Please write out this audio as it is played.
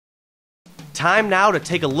time now to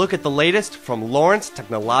take a look at the latest from Lawrence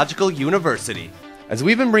Technological University. As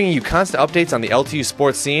we've been bringing you constant updates on the LTU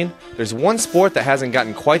sports scene, there's one sport that hasn't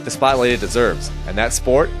gotten quite the spotlight it deserves, and that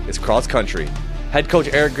sport is cross country. Head coach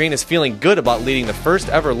Eric Green is feeling good about leading the first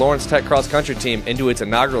ever Lawrence Tech cross country team into its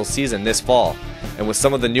inaugural season this fall. And with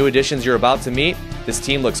some of the new additions you're about to meet, this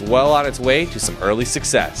team looks well on its way to some early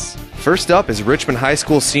success. First up is Richmond High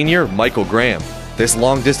School senior Michael Graham. This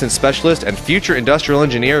long-distance specialist and future industrial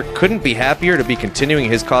engineer couldn't be happier to be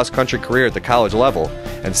continuing his cross-country career at the college level,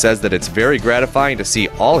 and says that it's very gratifying to see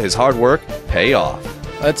all his hard work pay off.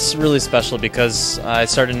 It's really special because I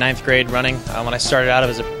started 9th grade running. When I started out, I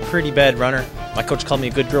was a pretty bad runner. My coach called me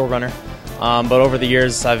a good girl runner. But over the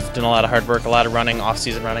years, I've done a lot of hard work, a lot of running,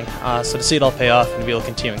 off-season running. So to see it all pay off and to be able to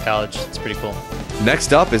continue in college, it's pretty cool.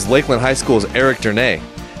 Next up is Lakeland High School's Eric Dernay.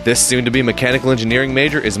 This soon-to-be mechanical engineering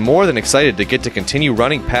major is more than excited to get to continue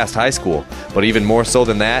running past high school. But even more so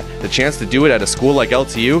than that, the chance to do it at a school like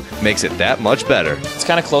LTU makes it that much better. It's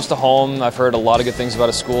kind of close to home. I've heard a lot of good things about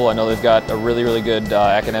a school. I know they've got a really good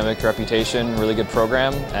academic reputation, really good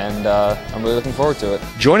program, and I'm really looking forward to it.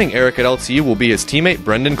 Joining Eric at LTU will be his teammate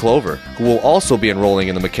Brendon Clover, who will also be enrolling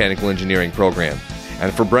in the mechanical engineering program.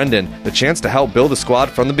 And for Brendon, the chance to help build a squad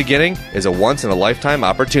from the beginning is a once-in-a-lifetime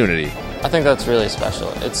opportunity. I think that's really special.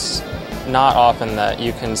 It's not often that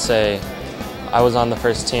you can say, I was on the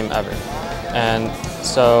first team ever. And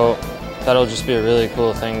so that'll just be a really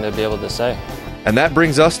cool thing to be able to say. And that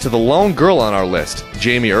brings us to the lone girl on our list,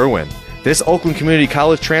 Jamie Irwin. This Oakland Community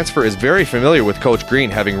College transfer is very familiar with Coach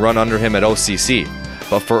Green, having run under him at OCC.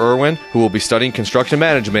 But for Irwin, who will be studying construction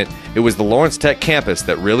management, it was the Lawrence Tech campus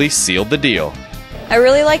that really sealed the deal. I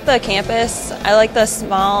really like the campus. I like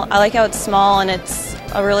how it's small and it's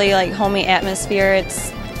a really homey atmosphere.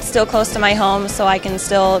 It's still close to my home, so I can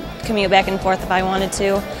still commute back and forth if I wanted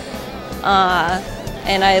to.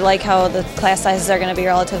 And I like how the class sizes are going to be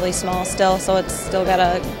relatively small still, so it's still got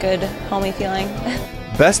a good homey feeling.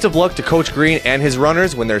 Best of luck to Coach Green and his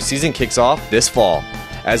runners when their season kicks off this fall.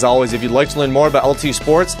 As always, if you'd like to learn more about LTU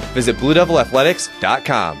sports, visit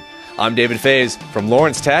BlueDevilAthletics.com. I'm David Faze from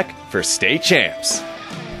Lawrence Tech for State Champs.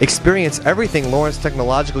 Experience everything Lawrence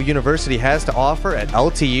Technological University has to offer at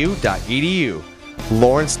ltu.edu.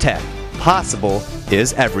 Lawrence Tech. Possible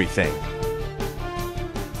is everything.